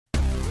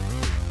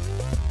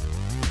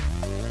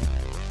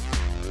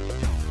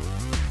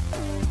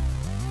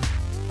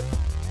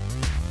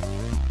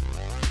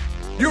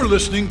You're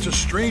listening to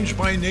Strange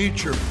by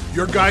Nature,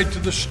 your guide to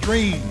the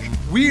strange,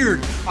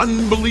 weird,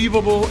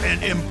 unbelievable,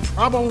 and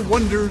improbable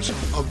wonders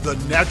of the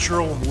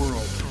natural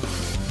world.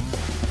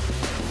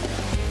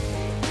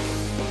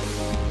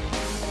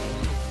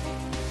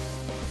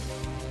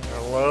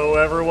 Hello,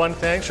 everyone.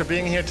 Thanks for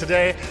being here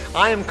today.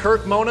 I am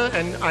Kirk Mona,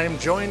 and I am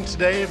joined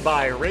today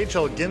by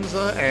Rachel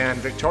Ginza and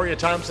Victoria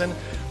Thompson.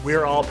 We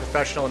are all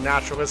professional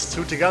naturalists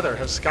who together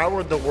have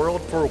scoured the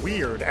world for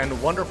weird and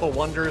wonderful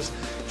wonders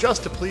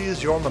just to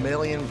please your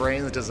mammalian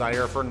brain's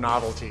desire for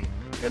novelty.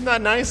 Isn't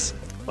that nice?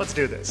 Let's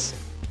do this.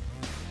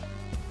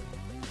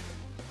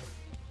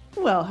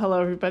 Well,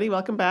 hello, everybody.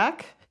 Welcome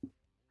back.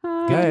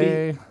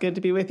 Hey. Good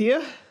to be with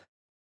you.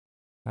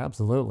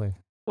 Absolutely.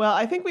 Well,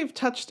 I think we've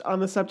touched on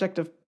the subject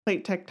of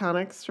plate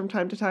tectonics from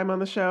time to time on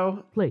the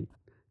show. Plate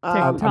I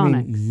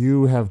tectonics. mean,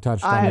 you have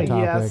touched on the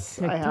topic.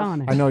 Yes, I have.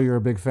 Tectonic. I know you're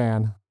a big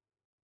fan.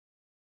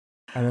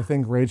 And I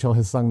think Rachel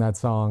has sung that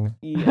song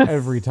Yes.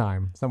 every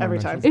time. Every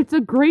time. mentions it. It's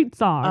a great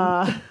song.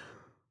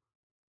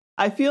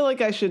 I feel like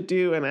I should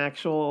do an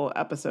actual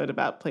episode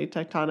about plate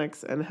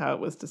tectonics and how it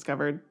was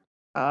discovered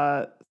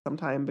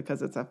sometime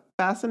because it's a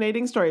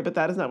fascinating story, but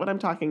that is not what I'm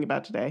talking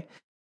about today.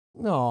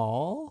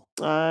 No.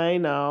 I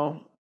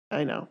know.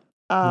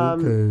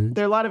 Okay.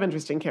 There are a lot of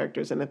interesting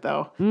characters in it,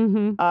 though.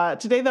 Mm-hmm.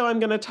 Today, though, I'm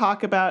going to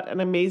talk about an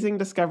amazing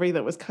discovery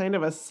that was kind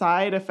of a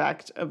side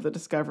effect of the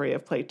discovery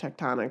of plate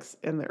tectonics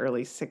in the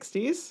early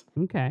 60s.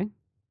 Okay.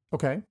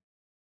 Okay.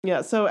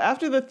 Yeah, so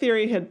after the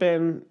theory had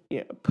been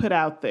put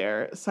out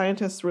there,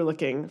 scientists were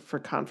looking for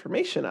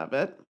confirmation of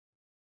it,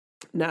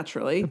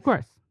 naturally. Of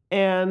course.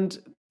 And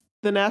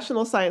the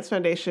National Science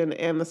Foundation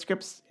and the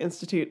Scripps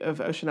Institute of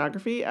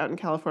Oceanography out in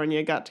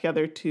California got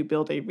together to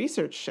build a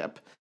research ship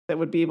that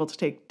would be able to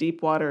take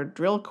deep water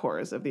drill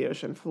cores of the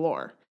ocean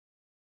floor.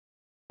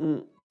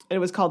 It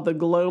was called the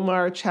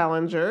Glomar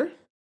Challenger,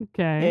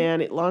 Okay.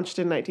 and it launched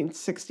in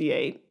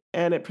 1968,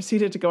 and it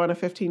proceeded to go on a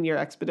 15-year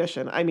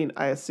expedition. I mean,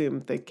 I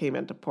assume they came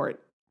into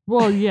port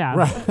Well, yeah.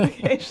 Right.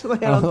 occasionally.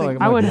 I don't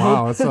think. I would wow,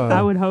 hope. it's a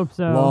I would hope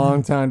so.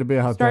 long time to be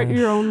out Start there.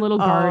 your own little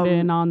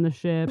garden on the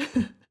ship.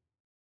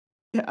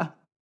 Yeah,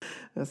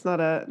 it's not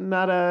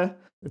a.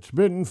 It's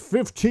been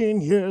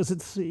 15 years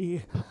at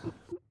sea.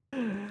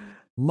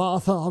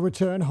 Martha, I'll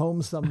return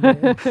home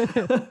someday.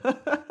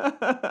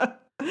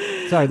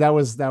 Sorry, that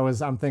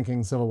was. I'm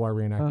thinking Civil War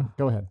reenactment.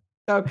 Go ahead.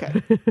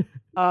 Okay.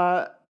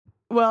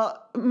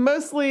 Well,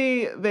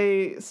 mostly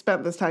they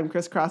spent this time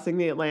crisscrossing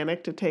the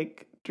Atlantic to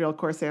take drill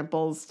core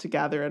samples to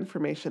gather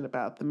information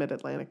about the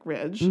Mid-Atlantic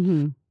Ridge.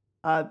 hmm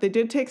They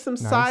did take some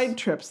Nice. side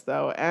trips,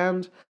 though,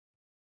 and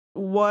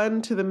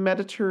one to the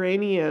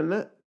Mediterranean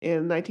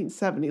in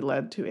 1970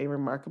 led to a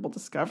remarkable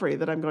discovery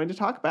that I'm going to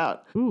talk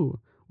about. Ooh.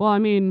 Well, I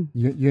mean,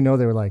 You know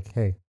they were like,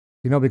 hey,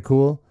 it'd be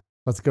cool?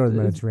 Let's go to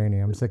the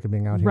Mediterranean. I'm sick of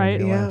being out here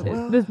right? in the Yeah,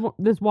 Atlantic. well-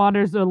 This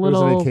water's a It was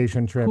little. a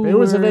vacation trip. It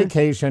was a cooler.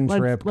 vacation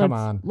trip. Come let's-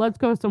 on. Let's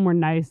go somewhere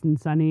nice and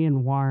sunny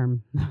and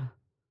warm,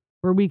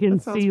 where we can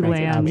That sounds see great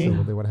to land. me.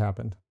 Absolutely what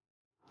happened.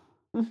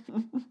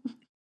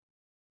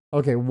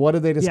 Okay, what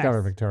did they discover,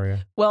 Yes.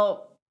 Victoria?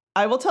 Well,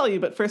 I will tell you,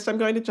 but first I'm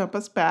going to jump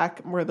us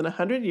back more than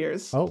 100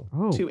 years Oh,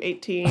 Oh. to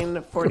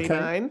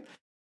 1849.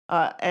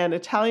 And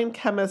Italian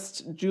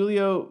chemist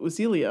Giulio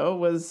Usilio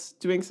was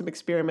doing some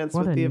experiments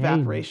What with a the name.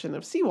 evaporation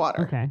of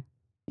seawater. Okay.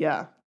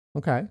 Yeah.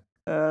 okay.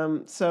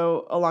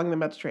 So along the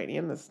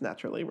Mediterranean, that's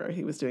naturally where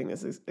he was doing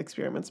his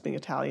experiments, being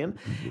Italian.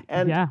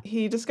 And Yeah.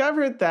 he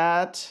discovered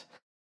that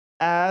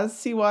as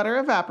seawater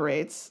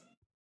evaporates,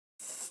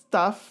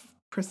 stuff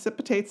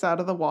precipitates out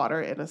of the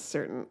water in a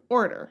certain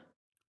order,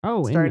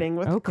 Oh, starting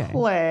with okay.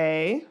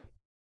 clay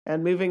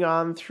and moving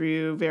on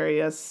through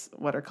various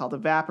what are called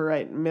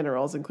evaporite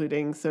minerals,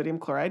 including sodium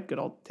chloride, good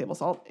old table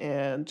salt,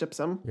 and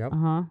gypsum. Yep.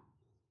 Uh-huh.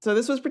 So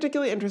this was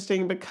particularly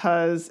interesting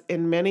because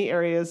in many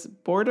areas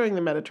bordering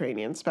the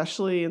Mediterranean,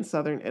 especially in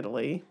southern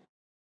Italy,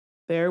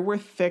 there were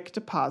thick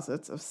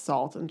deposits of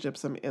salt and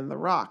gypsum in the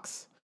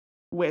rocks,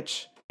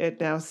 which it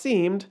now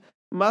seemed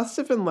must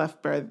have been left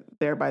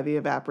there by the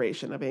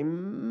evaporation of a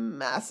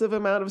massive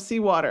amount of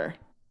seawater.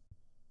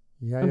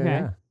 Yeah, Okay.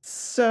 yeah.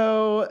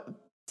 So,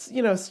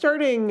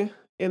 starting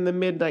in the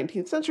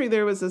mid-19th century,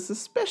 there was a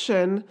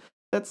suspicion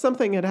that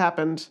something had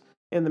happened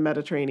in the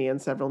Mediterranean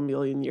several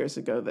million years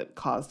ago that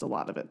caused a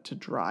lot of it to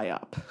dry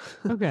up.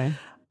 Okay.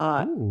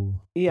 Ooh.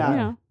 Yeah.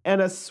 Yeah. And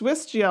a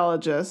Swiss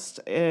geologist,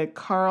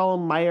 Karl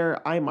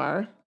Meyer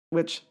Eimar,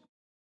 which,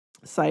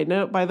 side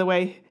note, by the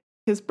way,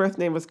 his birth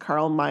name was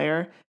Karl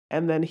Meyer,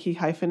 and then he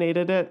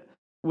hyphenated it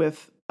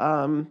with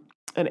an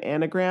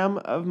anagram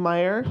of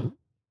Meyer,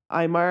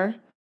 Eimar,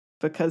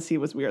 because he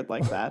was weird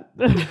like that.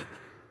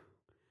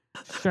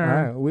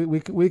 Sure. All right.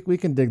 We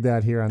can dig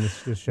that here on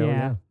this show.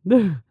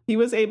 Yeah. He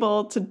was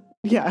able to,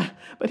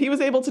 but he was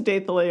able to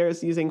date the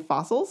layers using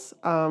fossils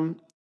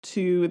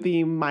to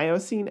the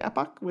Miocene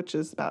epoch, which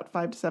is about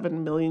 5 to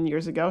 7 million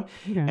years ago.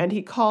 Okay. And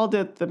he called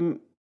it the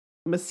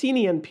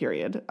Messenian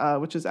period,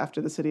 which is after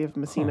the city of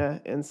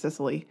Messina in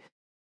Sicily.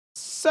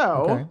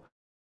 So, Okay.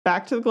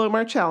 back to the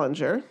Glomar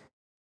Challenger.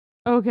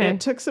 Okay. It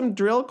took some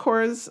drill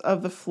cores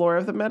of the floor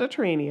of the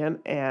Mediterranean,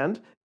 and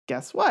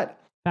guess what?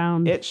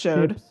 Found It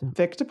showed gypsum.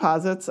 thick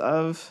deposits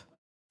of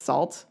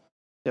salt,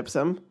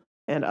 gypsum,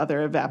 and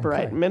other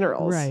evaporite Okay.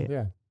 minerals. Right.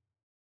 Yeah.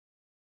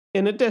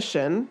 In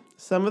addition,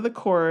 some of the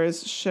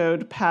cores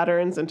showed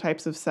patterns and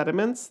types of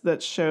sediments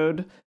that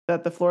showed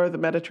that the floor of the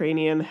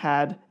Mediterranean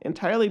had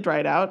entirely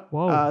dried out.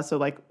 Whoa. So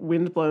like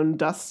windblown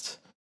dust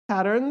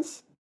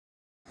patterns.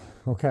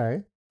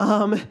 Okay.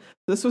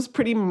 This was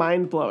pretty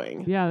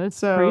mind-blowing. Yeah, that's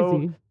So-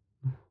 crazy.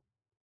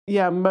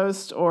 Yeah,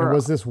 most And or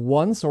was this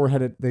once, or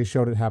had they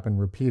showed it happen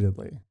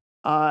repeatedly?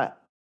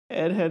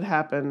 it had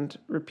happened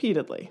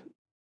repeatedly.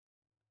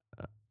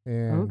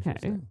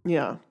 Interesting.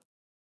 Yeah.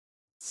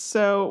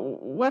 So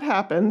what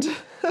happened?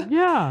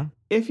 Yeah.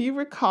 If you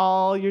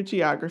recall your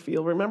geography,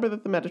 you'll remember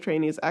that the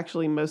Mediterranean is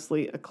actually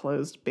mostly a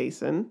closed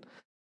basin.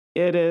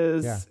 It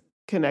is Yeah.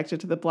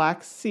 connected to the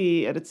Black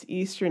Sea at its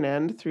eastern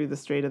end through the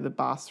Strait of the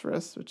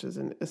Bosphorus, which is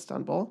in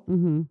Istanbul.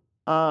 Mm-hmm.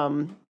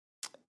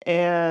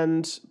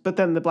 But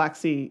then the Black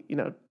Sea,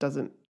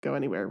 doesn't go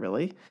anywhere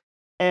really.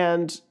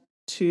 And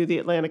to the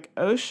Atlantic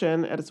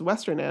Ocean at its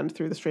western end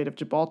through the Strait of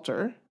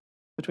Gibraltar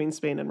between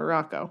Spain and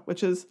Morocco,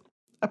 which is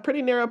a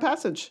pretty narrow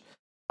passage.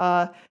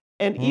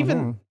 And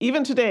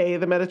even today,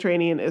 the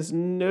Mediterranean is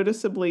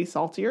noticeably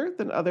saltier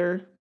than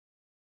other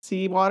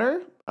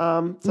seawater.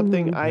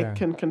 Something I Yeah.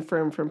 can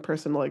confirm from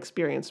personal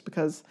experience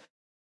because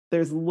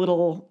there's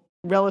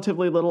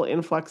relatively little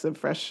influx of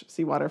fresh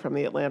seawater from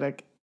the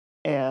Atlantic,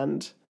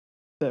 and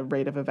the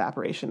rate of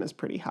evaporation is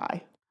pretty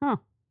high. Huh.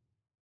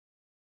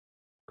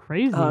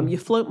 Crazy. You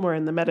float more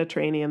in the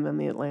Mediterranean than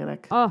the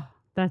Atlantic. Oh,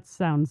 that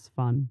sounds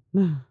fun.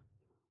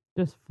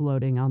 Just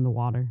floating on the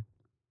water.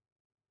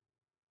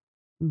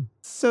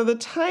 So the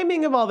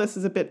timing of all this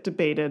is a bit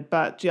debated,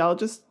 but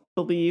geologists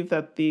believe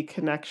that the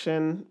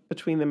connection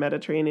between the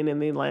Mediterranean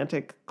and the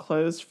Atlantic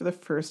closed for the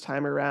first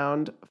time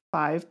around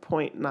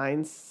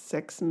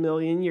 5.96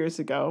 million years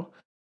ago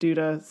due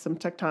to some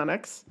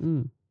tectonics.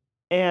 Mm.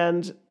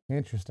 And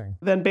Interesting.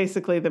 then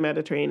basically the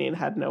Mediterranean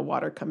had no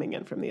water coming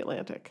in from the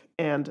Atlantic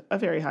and a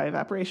very high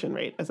evaporation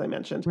rate, as I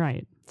mentioned.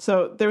 Right.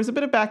 So there was a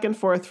bit of back and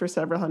forth for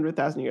several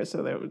 100,000 years.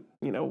 So there would,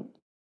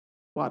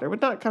 water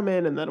would not come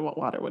in, and then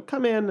water would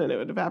come in, and it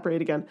would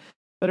evaporate again.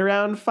 But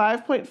around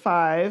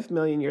 5.5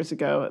 million years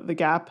ago, the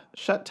gap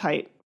shut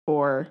tight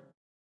for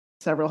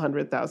several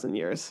 100,000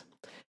 years.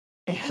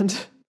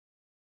 And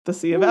the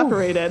sea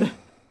evaporated,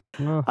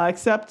 Ugh.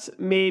 except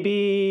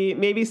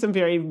maybe some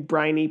very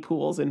briny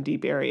pools in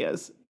deep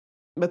areas.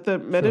 But the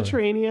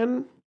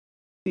Mediterranean,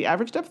 the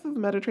average depth of the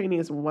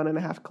Mediterranean is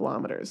 1.5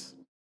 kilometers,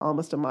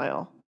 almost a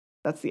mile.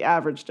 That's the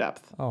average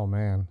depth. Oh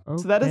man.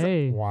 Okay. So that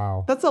is-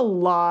 Wow. That's a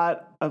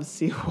lot of A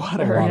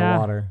seawater. lot Yeah. of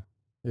water.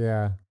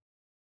 Yeah.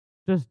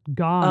 Just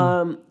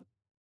gone.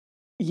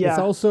 Yeah. It's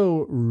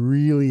also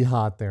really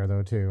hot there,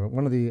 though, too.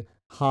 One of the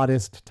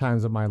hottest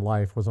times of my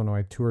life was when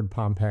I toured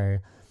Pompeii,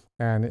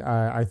 and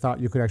I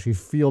thought you could actually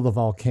feel the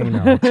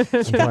volcano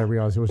until I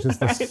realized it was just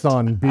the Right.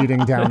 sun beating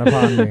down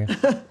upon me.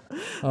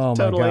 Oh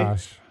Totally. my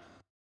gosh.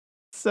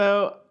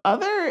 So,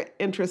 other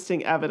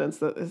interesting evidence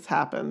that this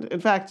happened, in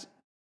fact,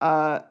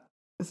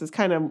 this is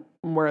kind of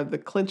more of the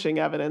clinching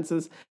evidence,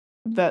 is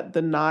that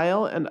the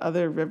Nile and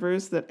other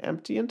rivers that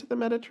empty into the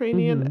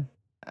Mediterranean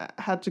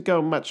had to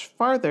go much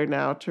farther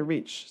now to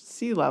reach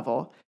sea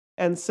level.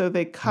 And so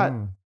they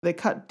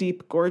cut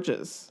deep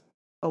gorges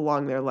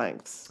along their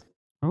lengths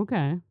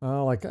Okay.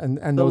 Oh, like and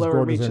The those lower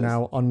gorges reaches. are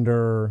now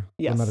under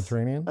Yes. the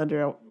Mediterranean.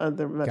 under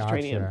the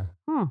Mediterranean. Gotcha.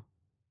 Huh.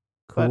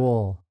 But-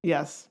 Cool.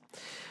 Yes.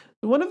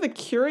 One of the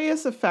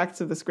curious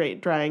effects of this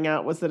great drying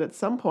out was that at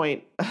some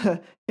point,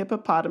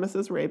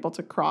 hippopotamuses were able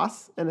to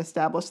cross and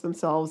establish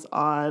themselves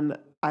on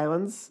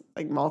islands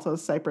like Malta,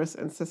 Cyprus,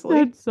 and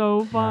Sicily. That's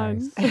so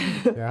fun.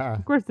 Nice. Yeah.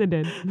 Of course they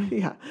did.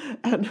 Yeah.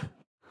 And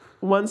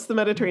once the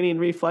Mediterranean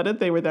reflooded,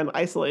 they were then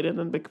isolated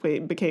and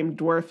became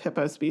dwarf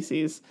hippo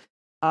species.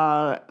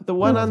 The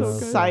one on so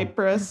good.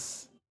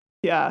 Cyprus,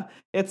 yeah,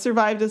 it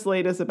survived as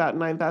late as about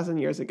 9,000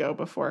 years ago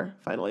before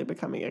finally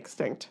becoming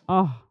extinct.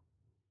 Oh,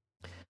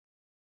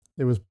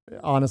 It was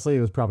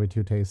probably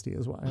too tasty,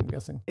 is why I'm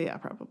guessing. Yeah,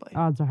 probably.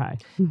 odds are high.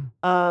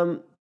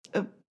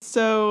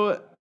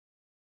 So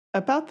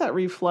about that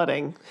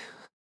reflooding,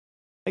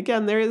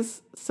 again, there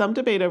is some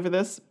debate over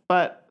this,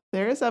 but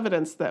there is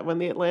evidence that when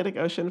the Atlantic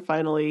Ocean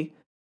finally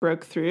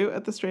broke through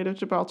at the Strait of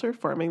Gibraltar,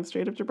 forming the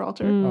Strait of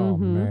Gibraltar, Oh Mhm.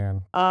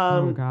 man.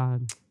 Oh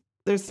God.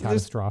 there's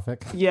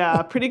Catastrophic.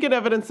 yeah, pretty good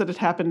evidence that it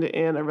happened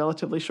in a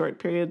relatively short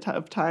period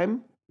of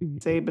time,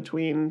 say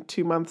between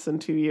 2 months and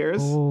 2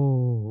 years.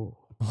 Oh.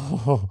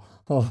 Oh,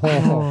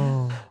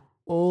 Oh.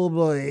 oh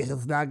boy,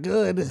 it's not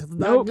good. It's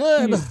Nope.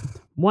 not good.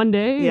 One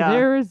day Yeah.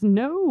 there is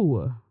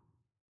no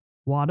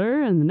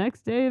water, and the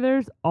next day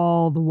there's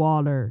all the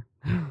water.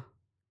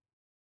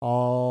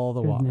 All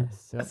the water.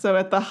 Goodness. Yep. So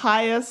at the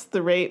highest,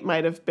 the rate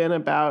might have been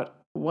about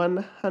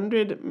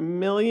 100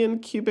 million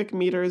cubic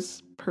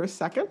meters per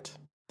second,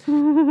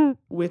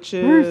 which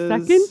Per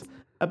is second?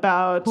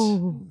 about,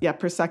 Oh. yeah,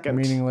 per second.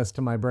 Meaningless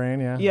to my brain,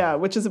 yeah. Yeah,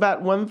 which is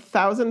about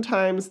 1,000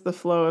 times the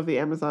flow of the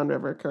Amazon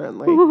River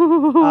currently.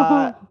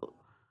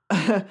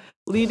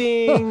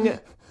 Leading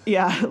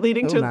Yeah,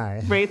 leading Oh, to my.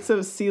 rates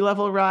of sea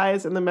level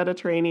rise in the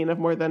Mediterranean of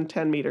more than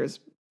 10 meters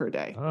per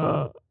day.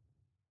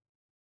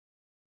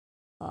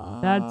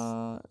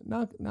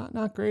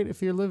 Not great if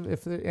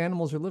the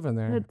animals are living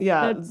there.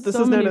 Yeah, That's this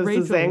so is known many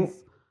as the Zang.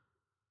 Rachels.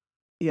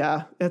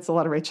 Yeah, it's a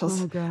lot of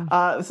Rachels. Oh,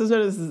 gosh. This is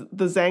known as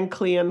the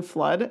Zanclean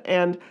flood.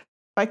 And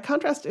by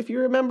contrast, if you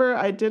remember,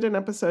 I did an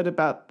episode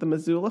about the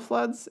Missoula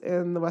floods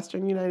in the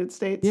western United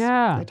States.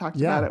 Yeah. I talked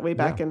Yeah, about it way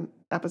back yeah. in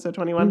episode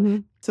 21.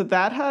 Mhm. So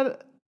that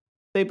had,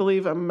 they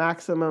believe, a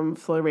maximum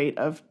flow rate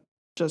of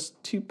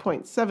just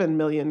 2.7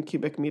 million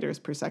cubic meters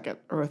per second,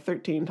 or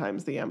 13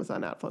 times the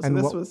Amazon outflow. So And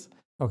this what- was,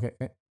 Okay,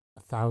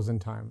 1,000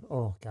 times.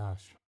 Oh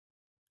gosh.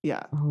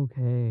 yeah.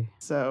 Okay.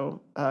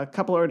 So a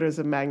couple orders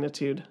of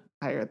magnitude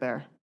higher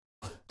there.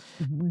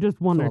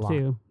 Just one So or a lot.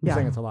 two. I'm Yeah.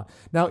 saying it's a lot.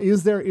 Now,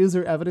 is there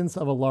evidence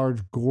of a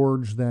large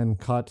gorge then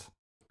cut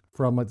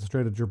from like the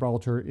Strait of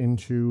Gibraltar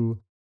into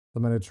the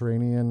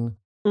Mediterranean?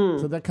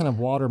 Mm. So that kind of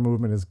water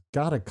movement has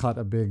got to cut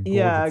a big gorge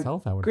Yeah,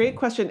 itself, I would Great think.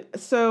 question.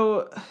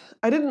 So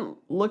I didn't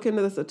look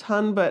into this a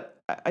ton,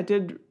 but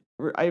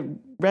I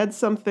read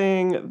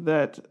something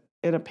that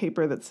in a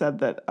paper that said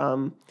that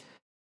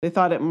they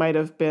thought it might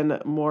have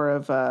been more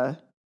of a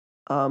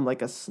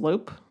like a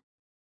slope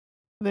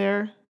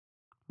there.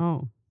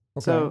 Oh,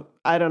 Okay. So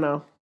I don't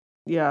know.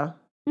 Yeah,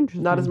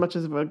 interesting. not as much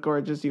as of a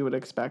gorge as you would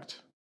expect,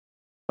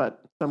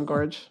 but some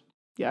gorge.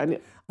 Yeah,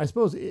 I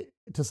suppose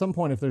to some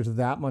point, if there's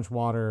that much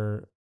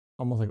water,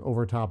 almost like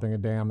overtopping a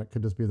dam, it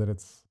could just be that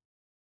it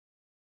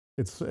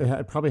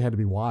probably had to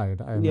be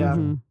wide. I Yeah.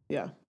 imagine.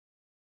 yeah.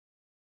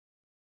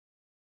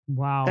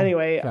 Wow.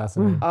 Anyway,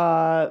 Fascinating.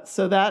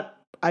 so that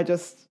I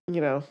just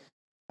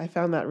I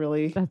found that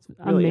really That's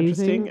really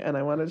amazing. interesting, and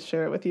I wanted to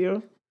share it with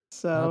you.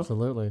 So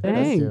Absolutely. Thanks.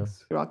 Thank you.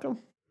 you're welcome.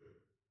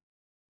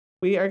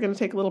 We are going to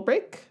take a little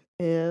break,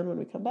 and when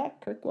we come back,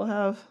 Kirk will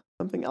have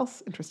something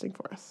else interesting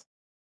for us.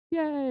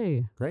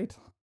 Yay. Great.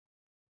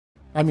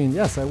 I mean,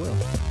 yes, I will.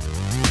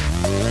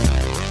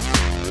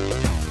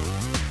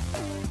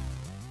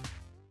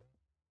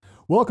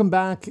 Welcome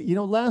back.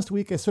 Last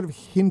week I sort of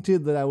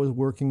hinted that I was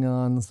working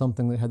on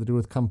something that had to do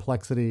with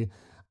complexity.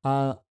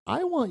 I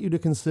want you to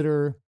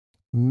consider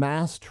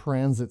mass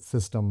transit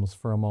systems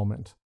for a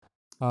moment.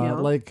 Yeah.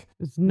 Like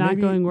It's not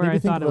going where maybe I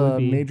think thought it of would a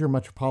be. major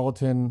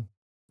metropolitan.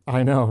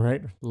 I know,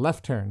 right?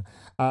 Left turn.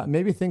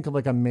 Maybe think of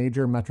like a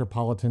major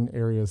metropolitan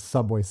area's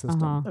subway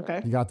system. Uh-huh.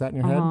 Okay. You got that in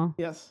your head? Uh-huh.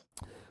 Yes.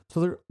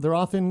 So they're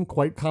often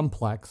quite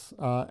complex,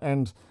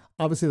 and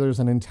obviously there's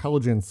an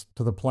intelligence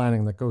to the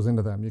planning that goes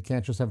into them. You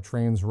can't just have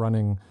trains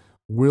running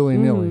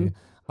willy-nilly.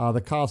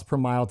 The cost per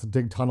mile to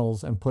dig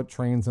tunnels and put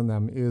trains in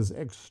them is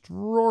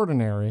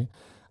extraordinary,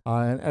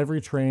 and every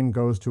train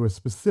goes to a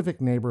specific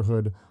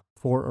neighborhood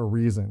for a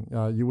reason.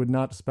 You would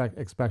not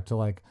expect to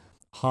like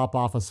hop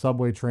off a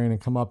subway train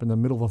and come up in the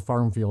middle of a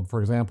farm field,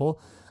 for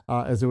example,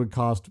 as it would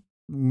cost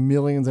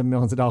millions and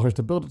millions of dollars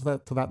to build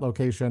it to that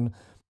location.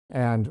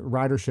 And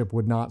ridership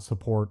would not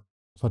support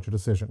such a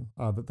decision,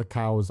 that the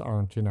cows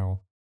aren't,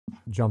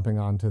 jumping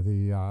onto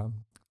the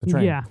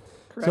train. Yeah.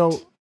 Correct. So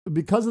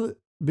because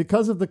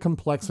of the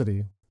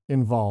complexity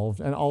involved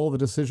and all of the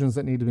decisions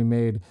that need to be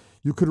made,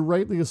 you could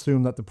rightly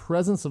assume that the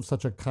presence of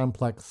such a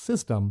complex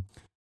system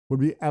would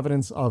be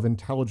evidence of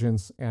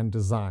intelligence and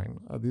design.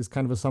 These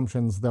kind of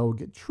assumptions, though,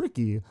 get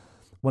tricky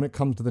when it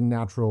comes to the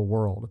natural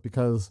world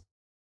because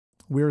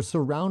we are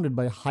surrounded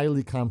by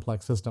highly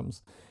complex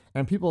systems.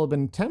 And people have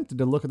been tempted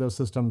to look at those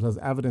systems as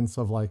evidence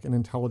of like an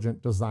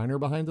intelligent designer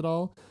behind it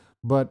all.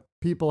 But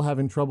people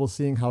having trouble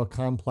seeing how a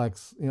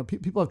complex,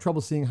 people have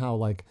trouble seeing how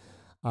like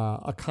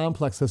a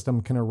complex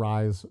system can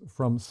arise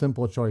from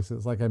simple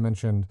choices. Like I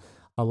mentioned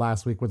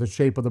last week with the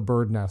shape of the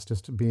bird nest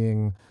just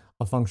being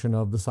a function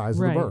of the size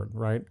of Right. the bird,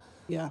 right?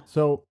 Yeah.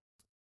 So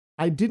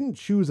I didn't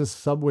choose a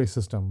subway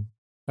system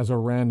as a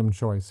random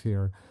choice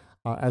here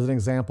as an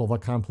example of a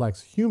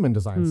complex human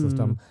design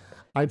system.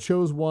 I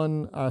chose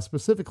one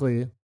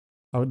specifically,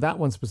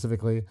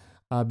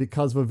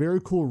 because of a very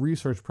cool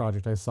research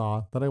project I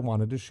saw that I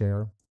wanted to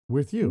share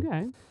with you.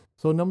 Okay.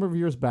 So a number of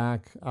years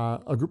back,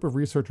 a group of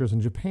researchers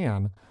in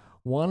Japan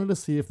wanted to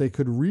see if they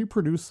could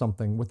reproduce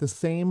something with the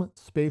same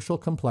spatial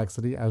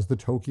complexity as the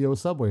Tokyo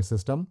subway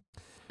system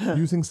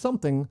using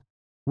something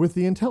with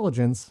the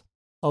intelligence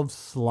of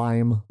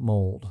slime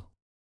mold.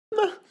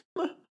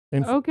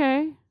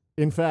 Okay.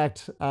 In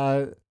fact,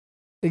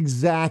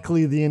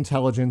 exactly the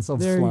intelligence of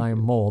They're-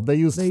 slime mold. They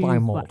use they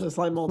slime use mold. The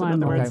slime mold, in Slime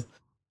other mold. words.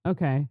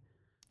 Okay.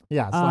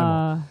 Yeah,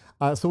 slime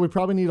mold. So we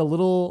probably need a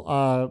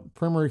little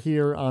primer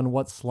here on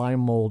what slime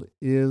mold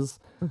is.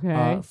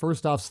 Okay.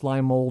 First off,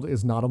 slime mold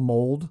is not a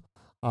mold.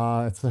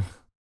 It's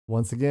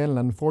once again an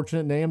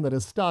unfortunate name that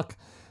is stuck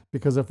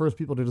because the first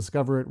people to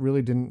discover it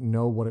really didn't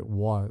know what it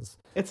was.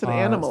 It's an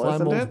animal, slime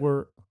isn't molds it?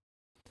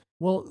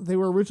 They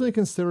were originally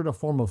considered a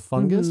form of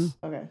fungus,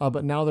 Okay.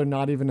 but now they're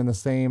not even in the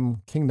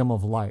same kingdom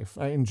of life.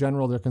 In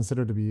general, they're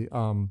considered to be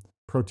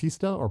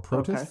protista or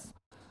protists.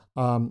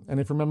 And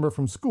if you remember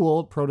from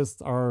school,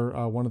 protists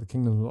are one of the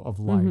kingdoms of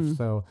life.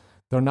 So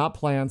they're not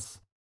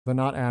plants, they're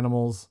not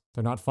animals,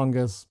 they're not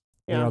fungus.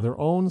 They Yeah. are their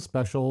own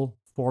special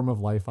form of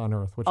life on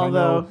Earth, which I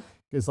Although- know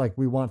is like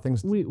we want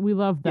things. We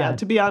love that. Yeah,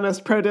 to be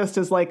honest, protist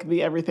is like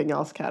the everything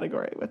else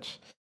category, which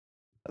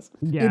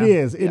Yeah.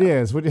 It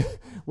is,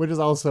 which is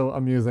also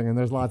amusing, and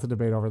there's lots of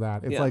debate over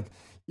that. It's Yeah. like,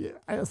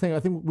 I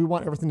think we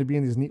want everything to be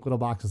in these neat little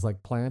boxes,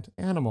 like plant,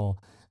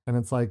 animal, and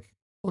it's like,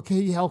 okay,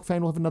 yeah,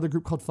 fine, we'll have another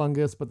group called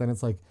fungus, but then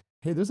it's like,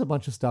 hey, there's a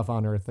bunch of stuff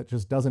on Earth that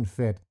just doesn't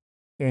fit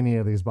any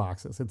of these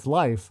boxes. It's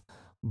life,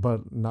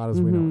 but not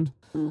as we know it.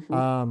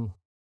 Mhm.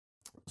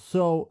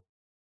 So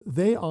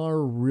they are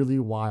really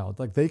wild.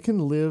 Like they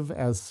can live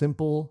as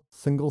simple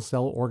single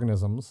cell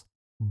organisms,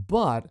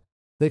 but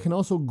they can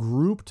also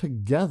group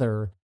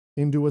together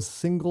into a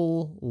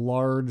single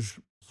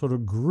large sort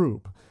of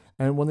group.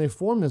 And when they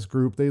form this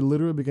group, they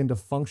literally begin to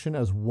function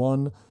as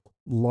one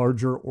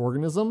larger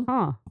organism.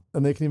 Huh.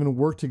 And they can even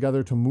work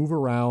together to move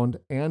around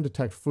and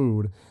detect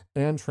food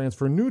and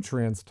transfer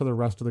nutrients to the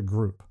rest of the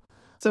group.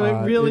 So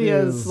it really it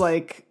is is-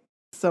 like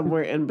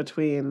somewhere in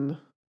between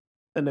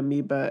an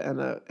amoeba and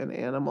an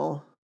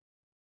animal.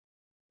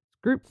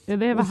 Group. They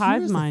have Well, a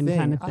hive here's the mind thing.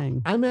 kind of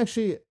thing.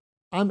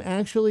 I'm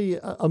actually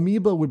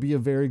amoeba would be a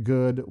very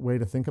good way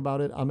to think about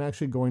it. I'm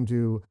actually going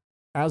to,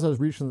 as I was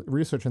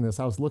researching this,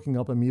 I was looking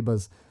up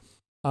amoebas.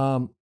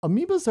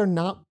 Amoebas are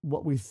not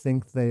what we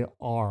think they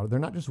are. They're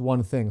not just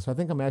one thing. So I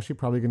think I'm actually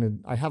probably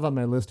I have on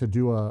my list to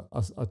do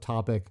a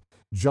topic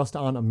just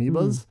on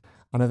amoebas.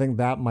 And I think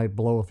that might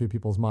blow a few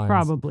people's minds.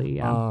 Probably,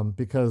 yeah.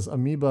 Because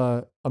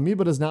amoeba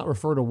does not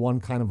refer to one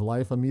kind of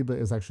life. Amoeba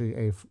is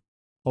actually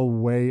a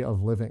way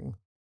of living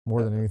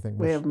more than anything.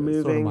 Way of which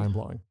is sort of moving.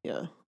 mind-blowing.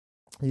 Yeah.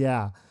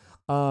 Yeah.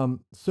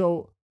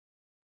 So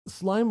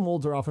slime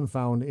molds are often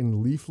found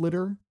in leaf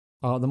litter.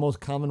 The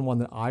most common one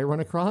that I run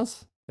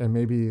across, and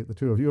maybe the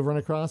two of you have run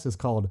across, is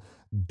called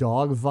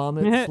dog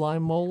vomit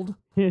slime mold.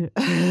 Yeah,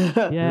 seen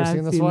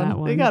I've this seen one? that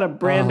one. They got a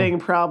branding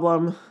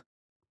problem.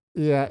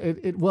 Yeah,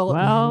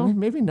 Well-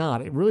 maybe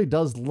not. It really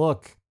does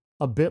look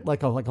a bit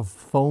like a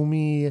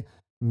foamy,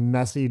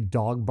 messy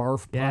dog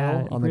barf Yeah,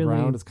 pile it on the really-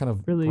 ground. It's kind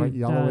of really bright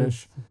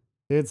yellowish.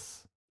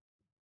 does.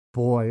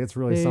 It's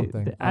really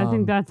something. I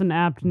think that's an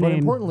apt name. But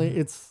importantly,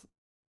 it's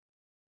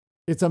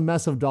a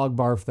mess of dog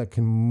barf that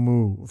can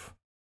move.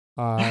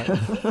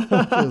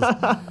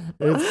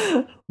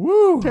 It's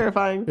woo.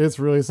 Terrifying. It's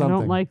really I something.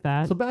 don't like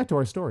that. So back to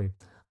our story.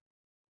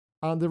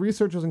 The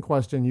researchers in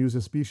question use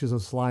a species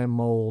of slime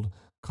mold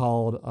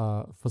called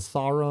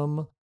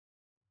Phasarum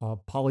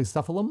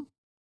polycephalum,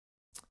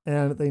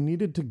 and they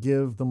needed to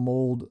give the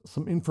mold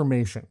some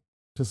information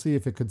to see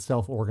if it could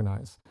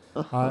self-organize.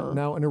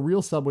 Now, in a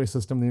real subway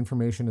system, the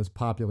information is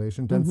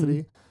population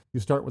density. You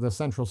start with a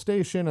central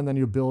station, and then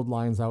you build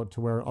lines out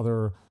to where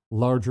other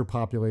larger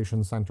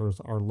population centers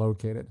are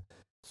located.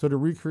 So to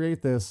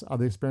recreate this,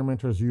 the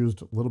experimenters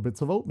used little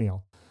bits of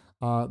oatmeal.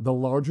 The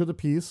larger the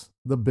piece,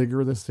 the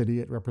bigger the city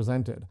it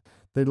represented.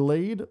 They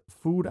laid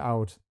food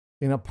out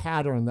in a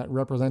pattern that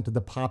represented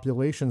the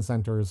population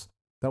centers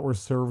that were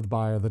served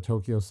by the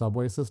Tokyo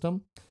subway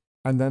system.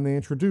 And then they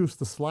introduced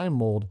the slime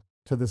mold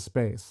to this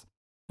space.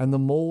 And the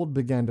mold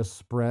began to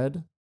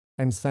spread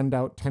and send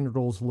out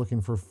tendrils looking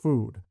for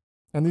food.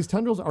 And these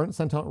tendrils aren't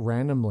sent out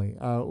randomly.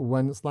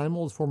 When slime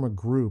molds form a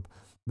group,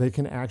 they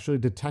can actually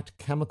detect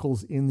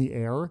chemicals in the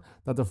air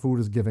that the food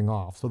is giving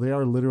off. So they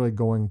are literally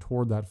going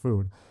toward that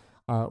food.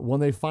 When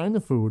they find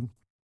the food,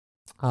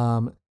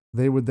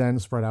 they would then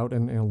spread out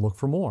and look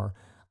for more.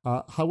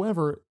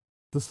 However,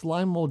 the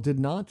slime mold did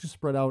not just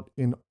spread out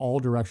in all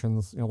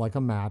directions, like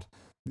a mat.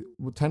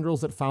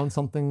 Tendrils that found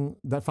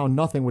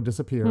nothing would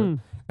disappear,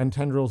 and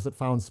tendrils that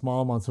found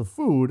small amounts of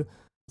food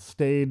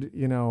stayed,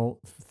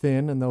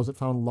 thin, and those that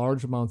found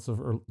large amounts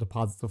or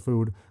deposits of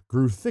food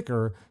grew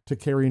thicker to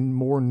carry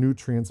more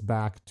nutrients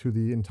back to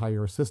the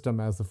entire system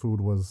as the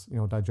food was,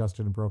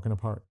 digested and broken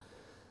apart.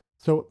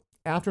 So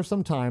after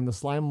some time, the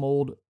slime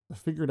mold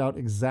figured out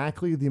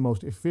exactly the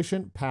most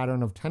efficient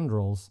pattern of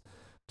tendrils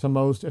to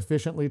most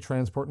efficiently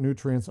transport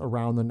nutrients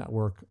around the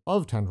network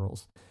of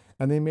tendrils.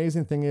 And the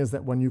amazing thing is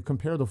that when you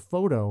compare the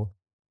photo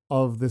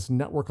of this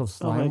network of Oh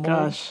slime my mold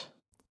gosh.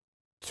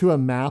 to a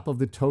map of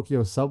the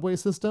Tokyo subway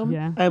system,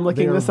 Yeah. I'm they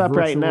looking are this up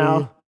right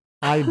now.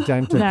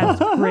 identical. That's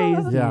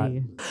crazy. Yeah.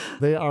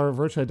 They are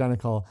virtually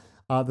identical.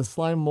 The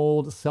slime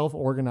mold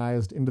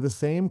self-organized into the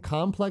same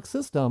complex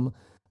system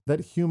that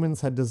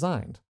humans had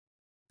designed,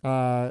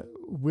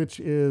 which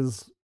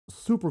is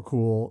super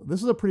cool.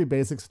 This is a pretty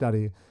basic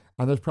study,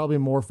 and there's probably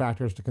more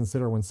factors to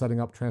consider when setting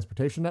up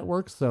transportation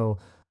networks. So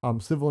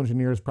civil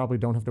engineers probably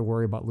don't have to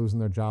worry about losing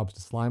their jobs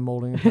to slime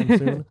molding anytime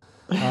soon.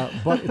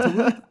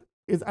 But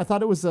I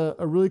thought it was a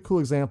really cool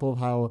example of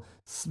how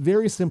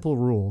very simple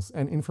rules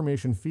and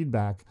information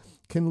feedback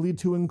can lead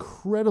to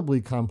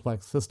incredibly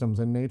complex systems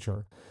in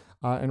nature.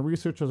 And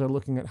researchers are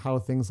looking at how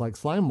things like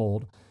slime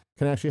mold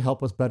can actually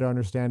help us better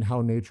understand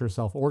how nature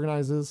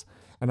self-organizes,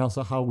 and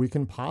also how we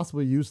can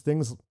possibly use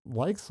things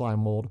like slime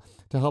mold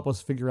to help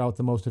us figure out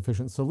the most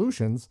efficient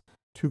solutions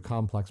to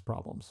complex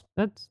problems.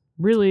 That's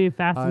really If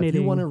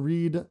fascinating. you want to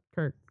read,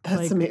 Kirk.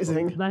 That's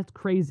amazing. That's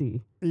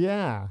crazy.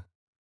 yeah,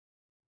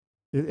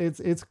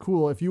 it's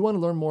cool. If you want to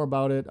learn more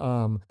about it,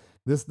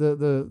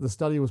 The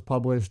study was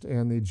published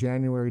in the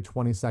January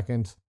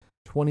 22nd,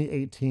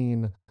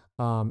 2018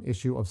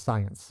 issue of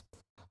Science.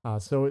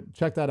 So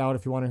check that out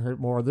if you want to hear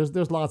more.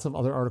 There's lots of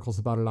other articles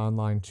about it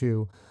online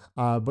too,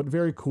 but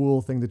very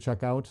cool thing to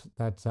check out.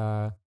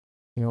 That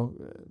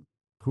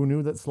who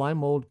knew that slime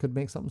mold could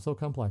make something so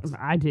complex?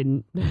 I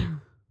didn't.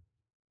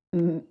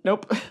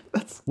 Nope.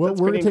 That's Well,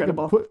 we're pretty gonna take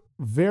incredible.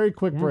 very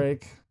quick Yeah.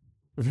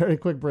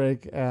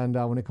 break, and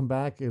when we come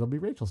back, it'll be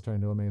Rachel's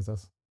turn to amaze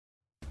us.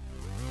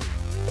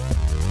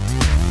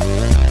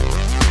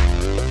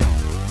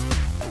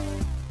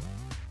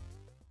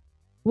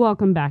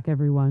 Welcome back,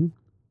 everyone.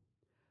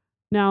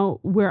 Now,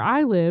 where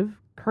I live,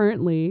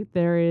 currently,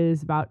 there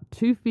is about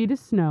 2 feet of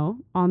snow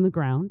on the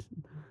ground.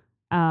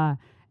 Yeah.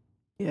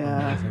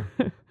 Amazing.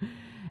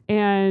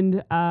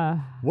 And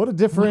What a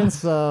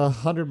difference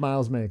 100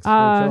 miles makes.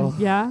 Rachel.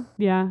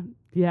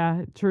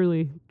 yeah,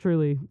 truly,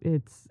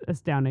 it's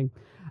astounding.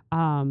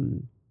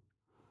 And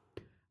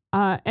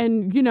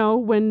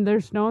when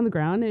there's snow on the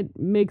ground, it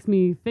makes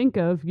me think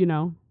of,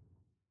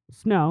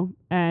 snow,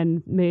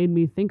 and made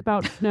me think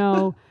about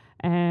snow,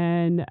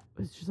 and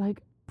it's just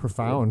like,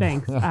 Profound.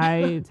 thanks.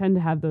 I tend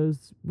to have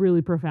those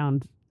really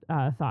profound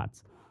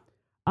thoughts.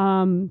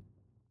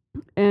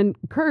 And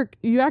Kirk,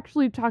 you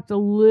actually talked a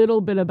little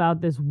bit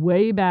about this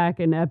way back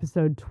in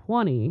episode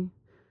 20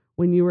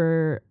 when you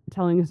were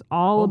telling us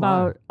all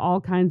about all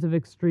kinds of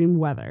extreme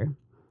weather.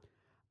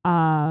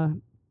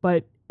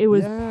 But it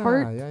was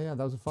part that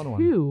was a fun one.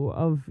 2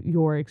 of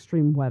your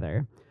extreme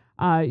weather.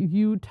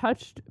 You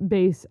touched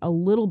base a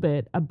little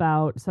bit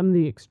about some of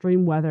the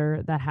extreme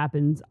weather that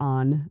happens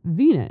on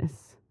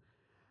Venus.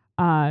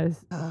 Right.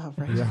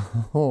 Yeah.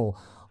 Oh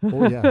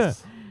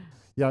yes.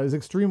 Yeah, it was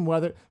extreme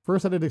weather.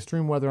 First I did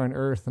extreme weather on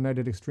Earth, and I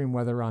did extreme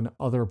weather on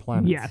other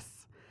planets.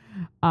 Yes.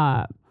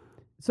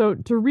 So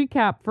to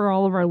recap for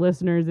all of our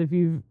listeners, if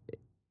you've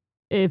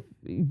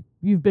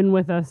been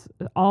with us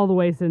all the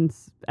way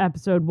since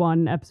episode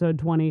 1, episode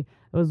 20, it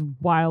was a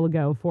while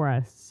ago for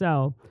us.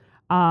 So,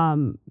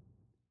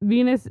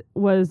 Venus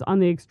was on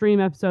the extreme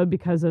episode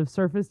because of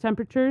surface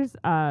temperatures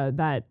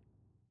that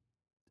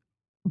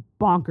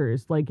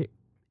bonkers, like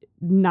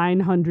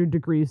 900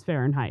 degrees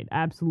Fahrenheit,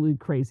 absolutely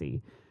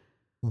crazy.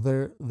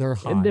 They're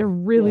high. They're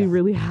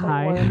really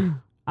high.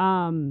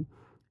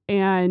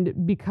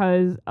 And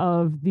because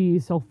of the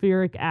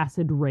sulfuric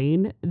acid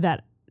rain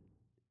that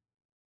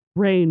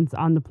rains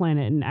on the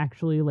planet and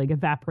actually like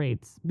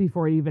evaporates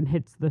before it even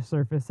hits the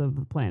surface of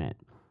the planet.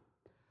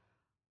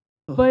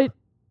 But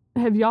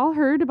have y'all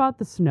heard about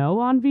the snow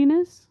on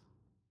Venus?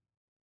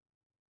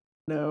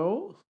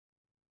 No.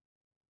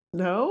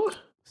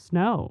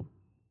 Snow.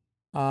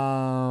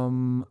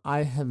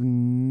 I have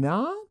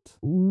not.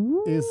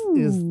 Ooh.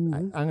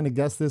 I'm gonna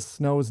guess this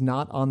snow is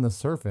not on the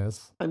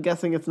surface. I'm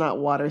guessing it's not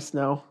water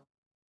snow.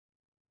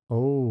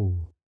 Oh,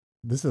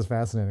 this is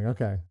fascinating.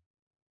 Okay,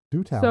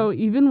 do tell. So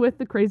even with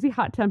the crazy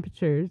hot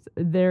temperatures,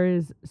 there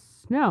is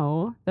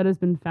snow that has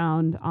been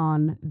found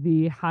on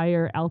the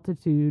higher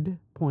altitude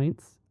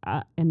points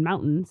and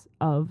mountains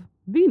of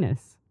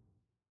Venus.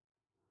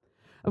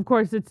 Of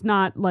course, it's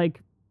not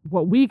like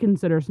what we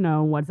consider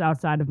snow, what's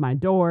outside of my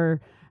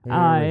door.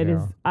 It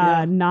is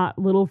not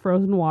little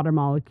frozen water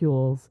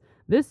molecules.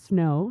 This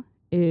snow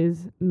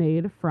is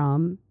made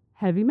from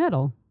heavy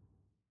metal.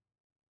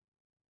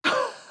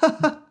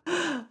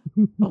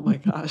 Oh my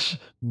gosh.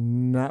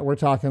 We're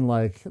talking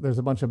like there's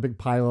a bunch of big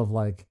pile of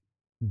like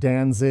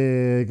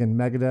Danzig and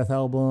Megadeth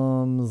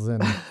albums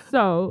and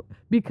So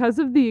because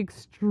of the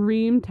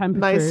extreme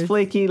temperatures, Nice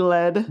flaky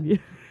lead.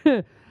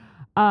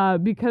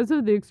 because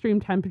of the extreme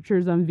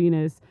temperatures on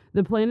Venus,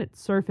 the planet's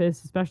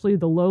surface, especially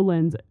the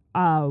lowlands,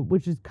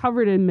 which is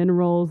covered in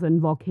minerals and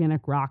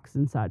volcanic rocks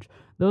and such,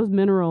 those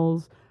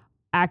minerals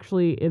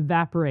actually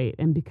evaporate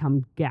and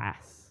become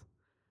gas,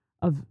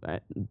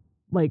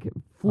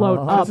 float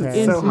up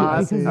okay. into So hot.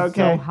 because it's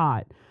Okay. so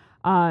hot.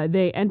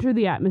 They enter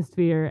the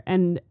atmosphere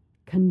and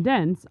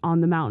condense on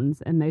the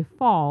mountains, and they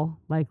fall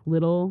like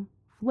little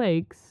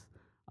flakes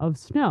of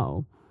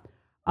snow.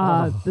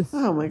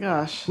 Oh my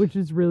gosh. Which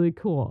is really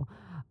cool.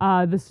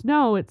 The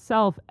snow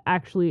itself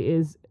actually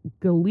is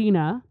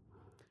galena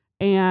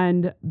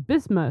and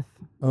bismuth.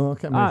 oh,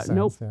 okay, makes sense.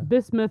 Nope, Yeah.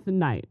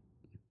 bismuthnite.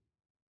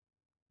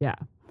 Yeah,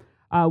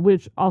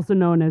 which also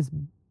known as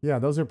Yeah,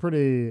 those are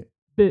pretty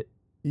bi-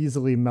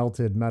 easily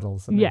melted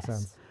metals. That makes Yes.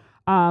 sense.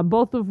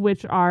 both of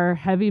which are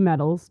heavy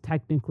metals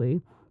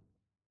technically,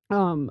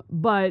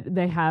 but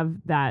they have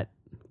that,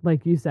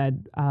 like you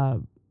said,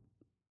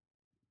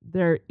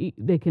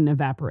 they can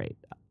evaporate.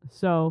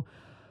 So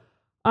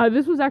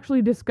this was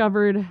actually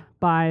discovered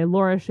by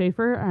Laura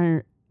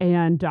Schaefer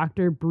and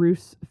Dr.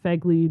 Bruce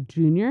Fegley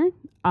Jr.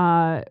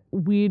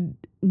 We'd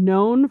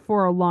known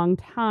for a long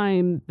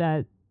time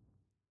that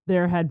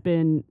there had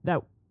been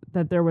that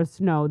there was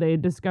snow. They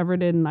had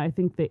discovered it in, I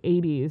think, the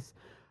 80s.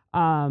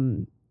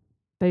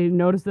 They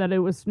noticed that it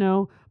was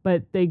snow,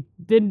 but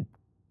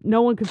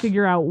no one could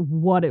figure out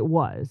what it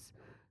was.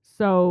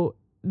 So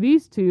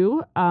these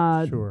two,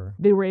 Sure.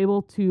 they were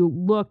able to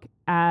look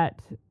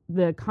at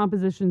the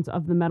compositions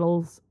of the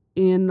metals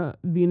in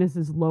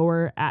Venus's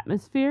lower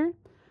atmosphere,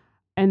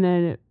 and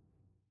then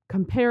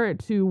compare it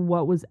to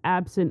what was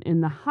absent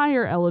in the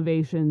higher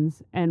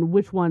elevations and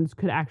which ones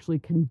could actually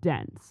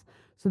condense.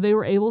 So they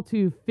were able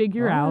to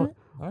figure out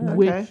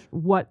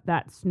what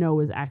that snow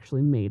is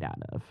actually made out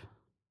of.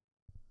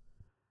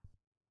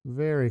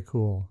 Very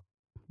cool.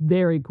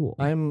 Very cool.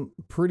 I'm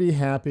pretty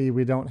happy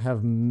we don't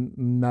have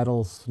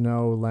metal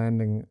snow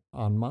landing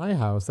on my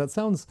house. That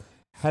sounds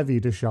heavy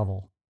to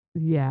shovel.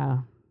 Yeah.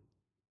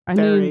 I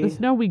mean, the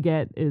snow we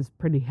get is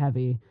pretty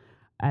heavy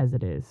as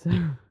it is.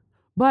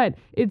 But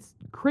it's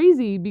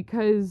crazy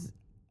because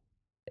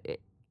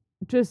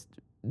this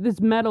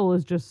metal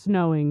is just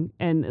snowing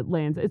and it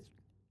lands. It's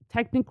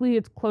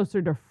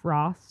closer to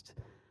frost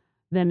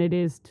than it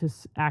is to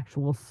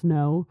actual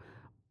snow,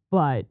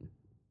 but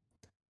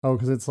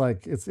because it's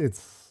like it's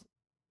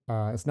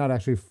not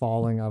actually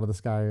falling out of the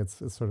sky. It's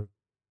sort of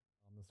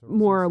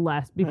more or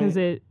less because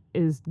it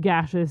is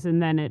gaseous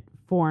and then it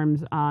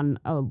forms on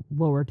a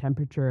lower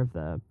temperature of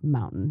the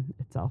mountain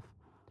itself.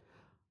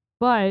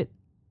 But it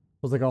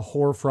was like a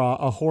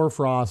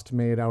hoarfrost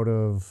made out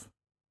of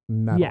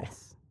metal.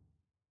 Yes.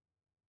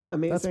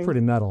 Amazing. That's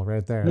pretty metal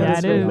right there. Yeah,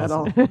 That's it is.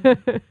 metal.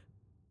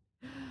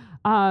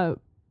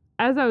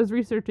 As I was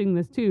researching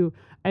this too,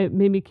 it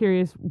made me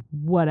curious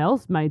what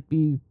else might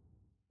be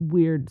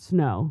weird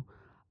snow.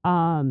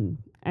 And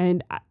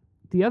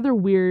the other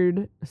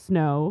weird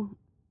snow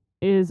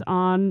is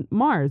on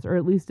Mars, or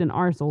at least in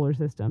our solar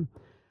system.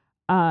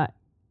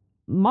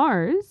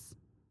 Mars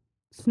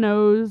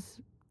snows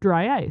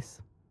dry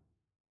ice.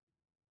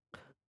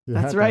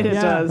 That's right, it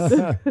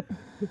does.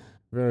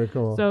 Very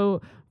cool.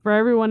 So for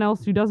everyone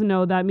else who doesn't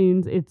know, that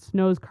means it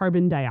snows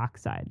carbon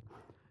dioxide.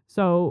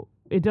 So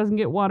it doesn't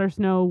get water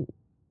snow,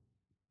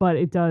 but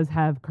it does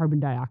have carbon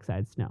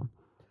dioxide snow.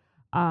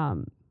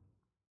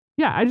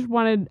 Yeah,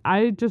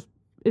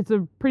 it's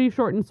a pretty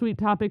short and sweet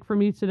topic for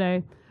me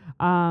today.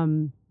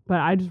 But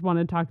I just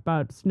wanted to talk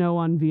about snow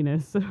on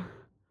Venus. You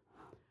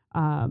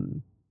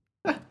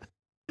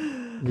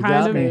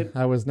got me.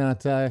 I was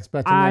not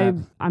expecting that.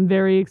 I'm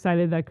very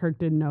excited that Kirk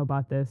didn't know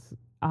about this,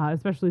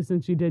 especially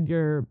since you did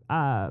your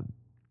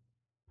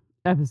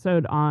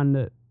episode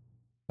on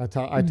I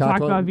talked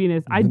about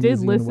Venus. I did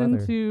Venusian listen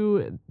weather.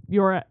 to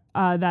your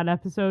that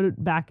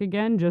episode back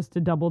again just to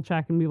double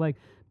check and be like,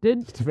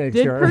 did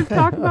sure. Kirk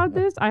talk about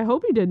this? I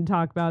hope he didn't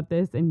talk about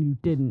this, and you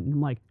didn't.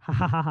 I'm like, ha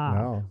ha ha ha.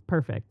 No.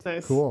 Perfect.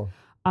 Nice. Cool.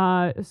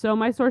 So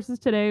my sources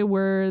today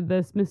were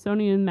the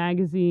Smithsonian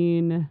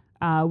Magazine,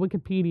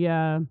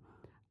 Wikipedia,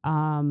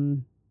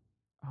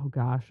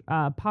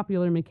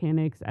 Popular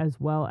Mechanics, as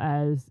well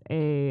as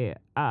a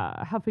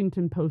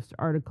Huffington Post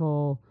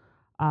article,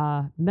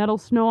 Metal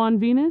Snow on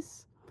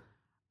Venus,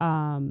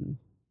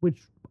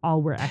 which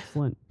all were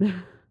excellent.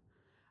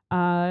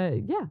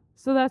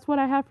 So that's what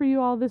I have for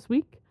you all this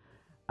week.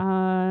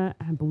 I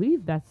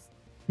believe that's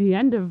the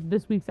end of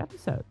this week's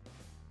episode.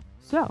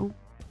 So...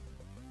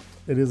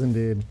 It is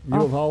indeed. You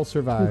have all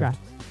survived. Congrats.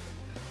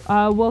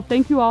 Well,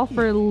 thank you all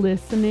for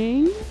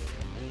listening.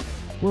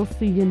 We'll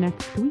see you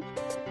next week.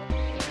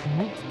 All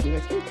right. See you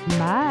next week.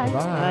 Bye. Bye.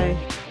 Bye.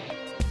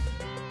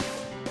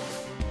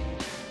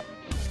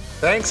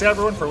 Thanks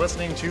everyone for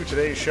listening to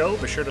today's show.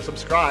 Be sure to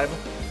subscribe.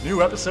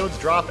 New episodes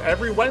drop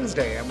every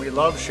Wednesday, and we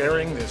love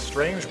sharing this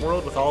strange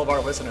world with all of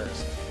our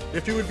listeners.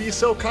 If you would be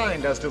so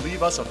kind as to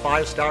leave us a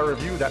 5-star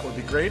review, that would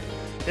be great.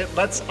 It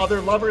lets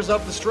other lovers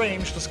of the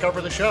strange discover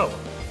the show.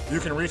 You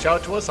can reach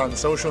out to us on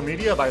social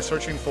media by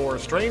searching for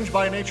Strange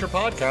by Nature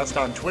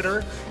Podcast on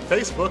Twitter,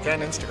 Facebook,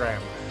 and Instagram.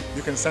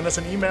 You can send us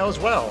an email as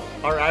well.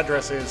 Our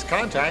address is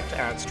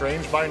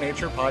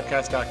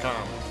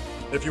contact@strangebynaturepodcast.com.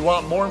 If you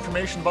want more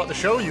information about the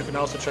show, you can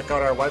also check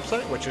out our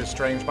website, which is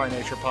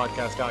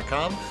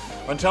strangebynaturepodcast.com.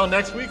 Until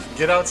next week,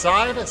 get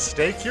outside,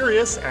 stay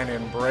curious, and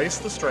embrace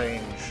the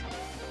strange.